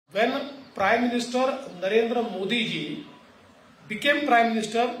When Prime Minister Narendra Modi ji became Prime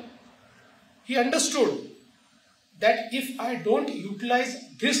Minister, he understood that if I don't utilize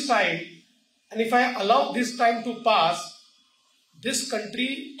this time and if I allow this time to pass, this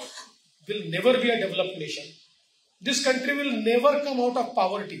country will never be a developed nation. This country will never come out of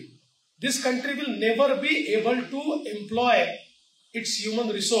poverty. This country will never be able to employ its human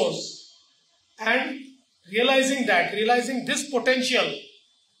resource. And realizing this potential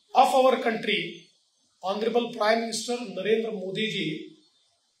of our country, Honorable Prime Minister Narendra Modi ji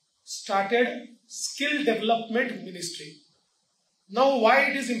started Skill Development Ministry. Now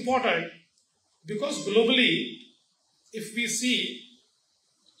why it is important? Because globally, if we see,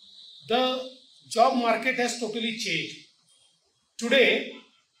 the job market has totally changed. Today,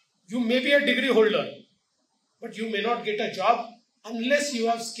 you may be a degree holder, but you may not get a job unless you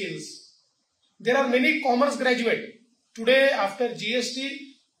have skills. There are many commerce graduates. Today, after GST,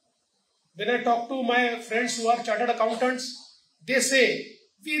 when I talk to my friends who are chartered accountants, they say,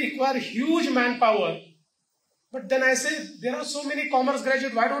 we require huge manpower. But then I say, there are so many commerce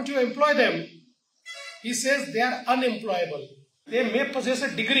graduates, why don't you employ them? He says they are unemployable. They may possess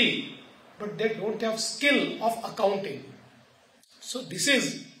a degree, but they don't have skill of accounting. So this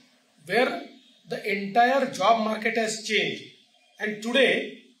is where the entire job market has changed. And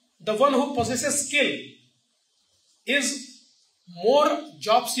today, the one who possesses skill is more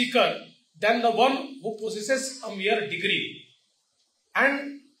job seeker than the one who possesses a mere degree.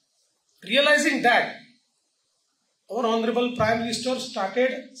 And realizing that, our Honorable Prime Minister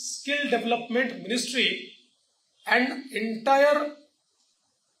started Skill Development Ministry, and entire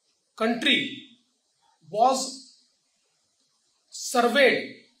country was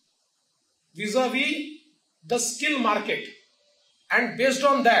surveyed vis-a-vis the skill market, and based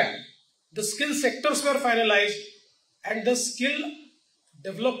on that the skill sectors were finalized and the skill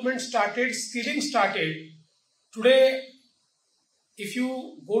development started, skilling started. Today, if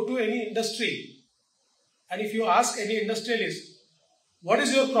you go to any industry and if you ask any industrialist, what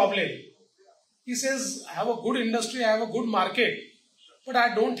is your problem? He says, I have a good industry, I have a good market, but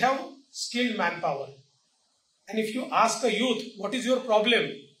I don't have skilled manpower. And if you ask a youth, what is your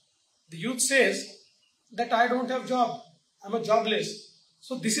problem? The youth says that I don't have job, I'm a jobless.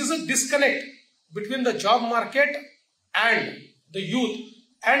 So this is a disconnect between the job market and the youth.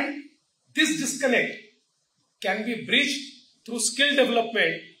 And this disconnect can be bridged through skill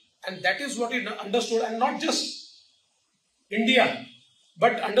development. And that is what he understood. And not just India,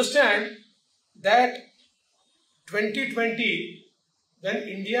 but understand that 2020, when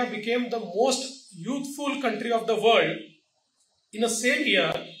India became the most youthful country of the world, in the same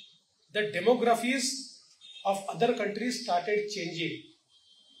year, the demographies of other countries started changing.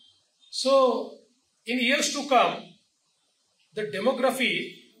 So, in years to come, the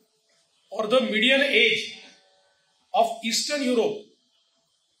demography or the median age of Eastern Europe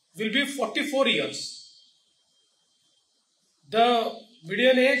will be 44 years. The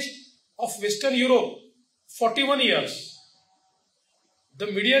median age of Western Europe, 41 years. The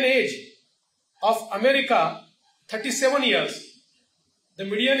median age of America, 37 years. The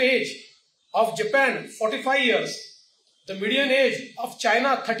median age of Japan, 45 years. The median age of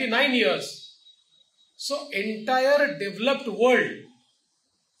China, 39 years. So, entire developed world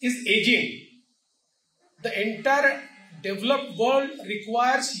is aging. The entire developed world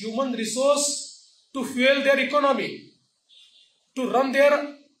requires human resource to fuel their economy, to run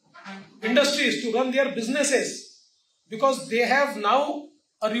their industries, to run their businesses, because they have now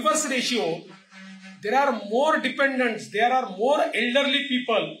a reverse ratio. There are more dependents, there are more elderly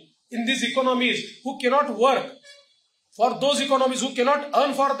people in these economies who cannot work. For those economies who cannot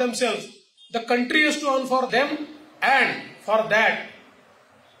earn for themselves, the country has to earn for them, and for that,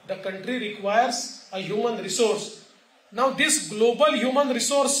 the country requires a human resource. Now this global human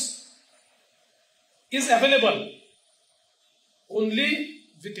resource is available only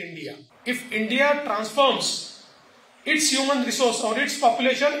with India. If India transforms its human resource or its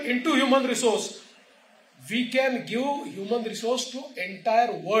population into human resource, we can give human resource to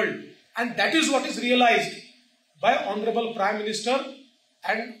entire world. And that is what is realized by Honorable Prime Minister,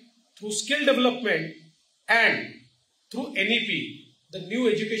 and through skill development and through NEP, the new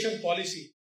education policy.